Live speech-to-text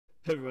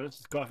Hey everyone, this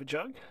is Coffee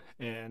Chug,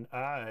 and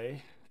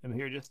I am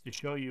here just to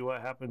show you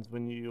what happens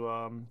when you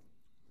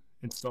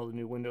install the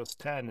new Windows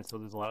 10. And so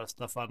there's a lot of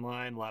stuff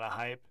online, a lot of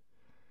hype.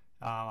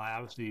 I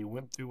obviously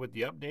went through with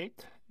the update,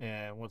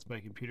 and once my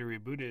computer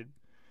rebooted,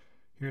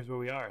 here's where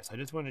we are. So I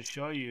just wanted to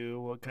show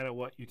you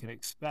what you can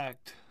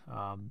expect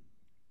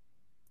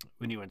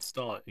when you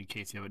install it, in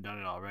case you haven't done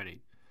it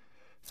already.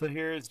 So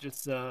here's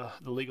just the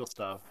legal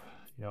stuff,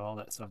 all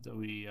that stuff that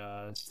we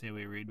say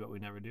we read, but we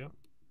never do.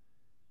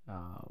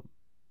 Um,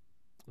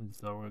 And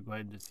so we're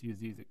going to just use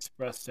these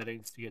express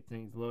settings to get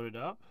things loaded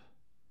up.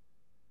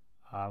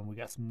 We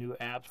got some new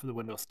apps for the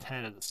Windows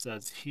 10, as it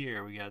says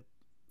here. We got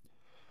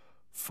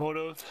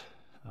photos,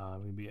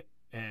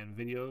 and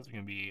videos are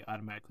going to be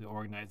automatically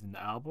organized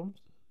into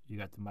albums. You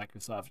got the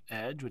Microsoft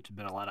Edge, which has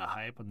been a lot of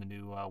hype on the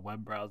new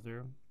web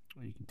browser.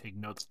 You can take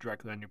notes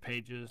directly on your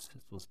pages.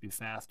 It's supposed to be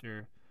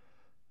faster.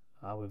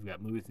 We've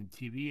got movies and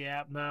TV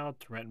app now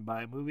to rent and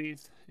buy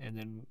movies, and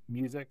then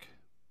music.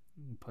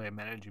 You can play and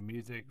manage your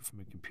music from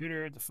a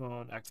computer, the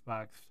phone,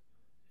 Xbox,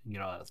 and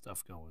get all that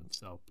stuff going.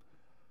 So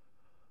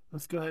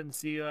let's go ahead and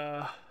see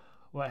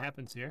what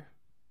happens here.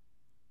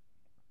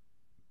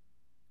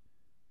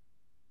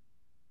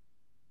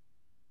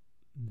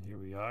 And here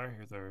we are.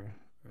 Here's our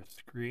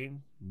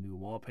screen, new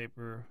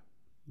wallpaper,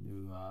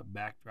 new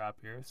backdrop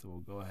here. So we'll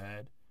go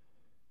ahead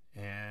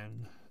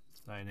and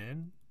sign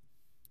in.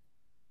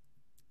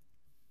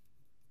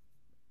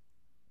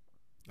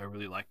 I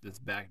really like this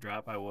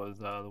backdrop. I was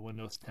the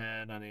Windows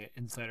 10 on the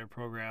Insider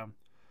program.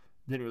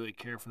 Didn't really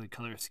care for the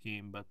color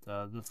scheme, but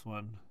this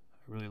one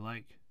I really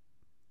like.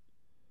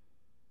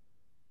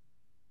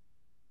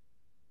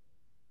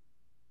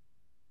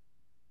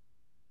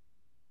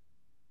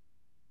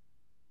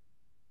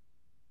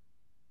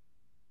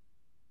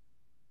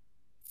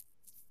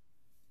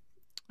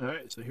 All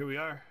right, so here we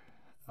are,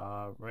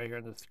 right here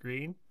on the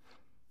screen.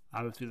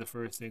 Obviously, the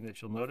first thing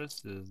that you'll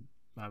notice is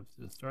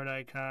obviously the start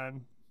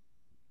icon.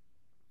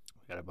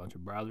 We got a bunch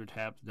of browser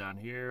tabs down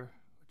here,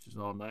 which is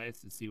all nice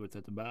to see what's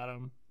at the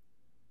bottom.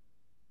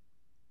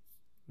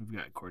 We've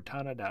got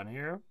Cortana down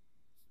here.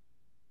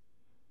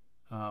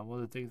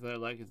 One of the things that I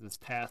like is this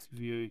task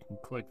view. You can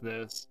click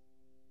this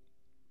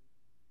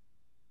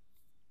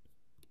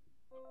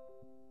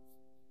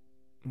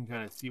and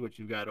kind of see what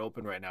you've got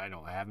open right now. I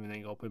don't have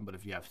anything open, but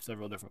if you have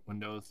several different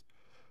windows,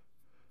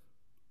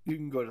 you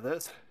can go to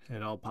this and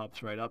it all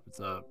pops right up.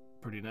 It's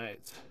pretty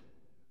nice.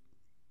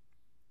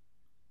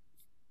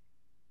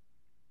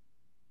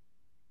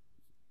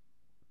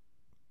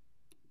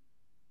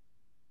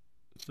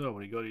 So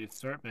when you go to your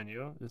start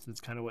menu, this is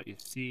kind of what you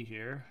see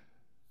here.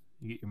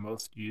 You get your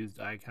most used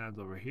icons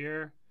over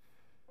here.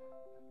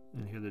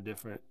 And here are the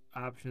different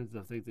options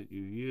of things that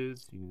you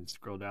use. You can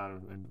scroll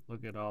down and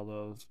look at all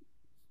those.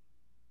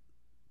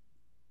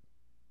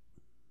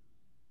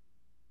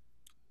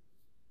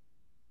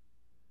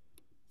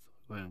 So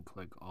go ahead and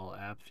click all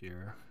apps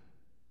here.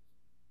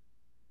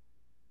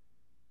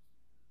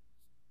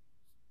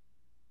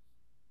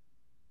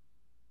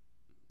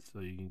 So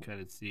you can kind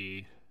of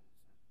see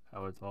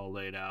how it's all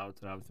laid out.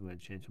 And obviously I'm going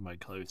to change my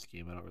color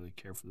scheme. I don't really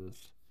care for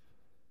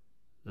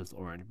this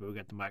orange, but we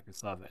got the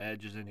Microsoft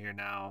Edges in here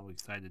now. We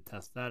decided to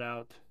test that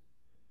out.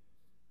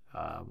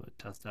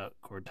 Test out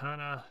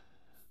Cortana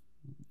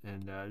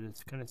and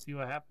just kind of see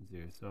what happens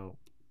here. So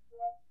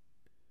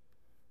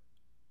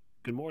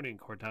good morning,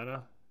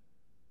 Cortana.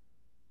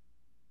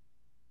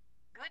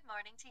 Good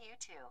morning to you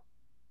too.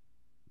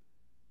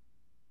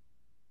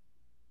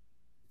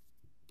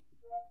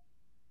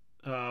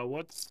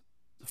 What's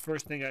the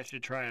first thing I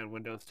should try on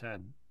Windows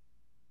 10?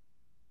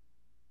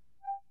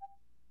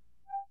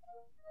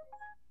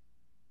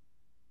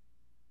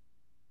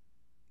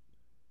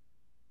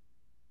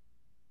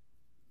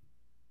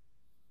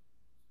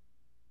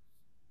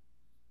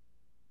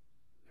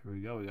 Here we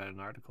go. We got an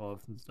article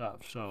of some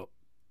stuff. So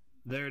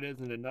there it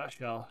is in a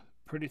nutshell.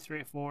 Pretty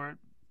straightforward.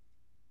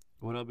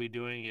 What I'll be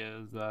doing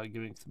is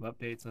giving some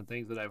updates on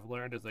things that I've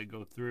learned as I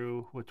go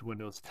through with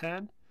Windows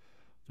 10.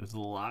 There's a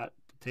lot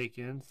to take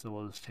in, so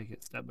we'll just take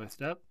it step by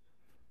step.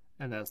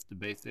 And that's the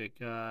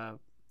basic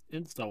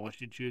install.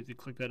 Once you choose to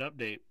click that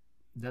update,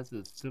 that's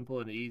as simple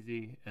and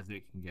easy as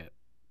it can get.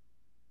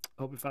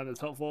 Hope you found this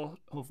helpful.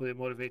 Hopefully, it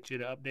motivates you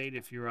to update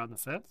if you're on the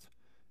fence.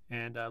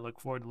 And I look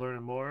forward to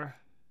learning more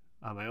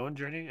on my own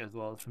journey as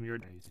well as from your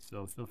journeys.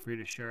 So feel free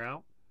to share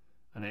out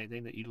on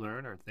anything that you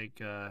learn or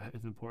think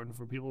is important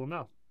for people to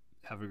know.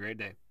 Have a great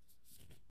day.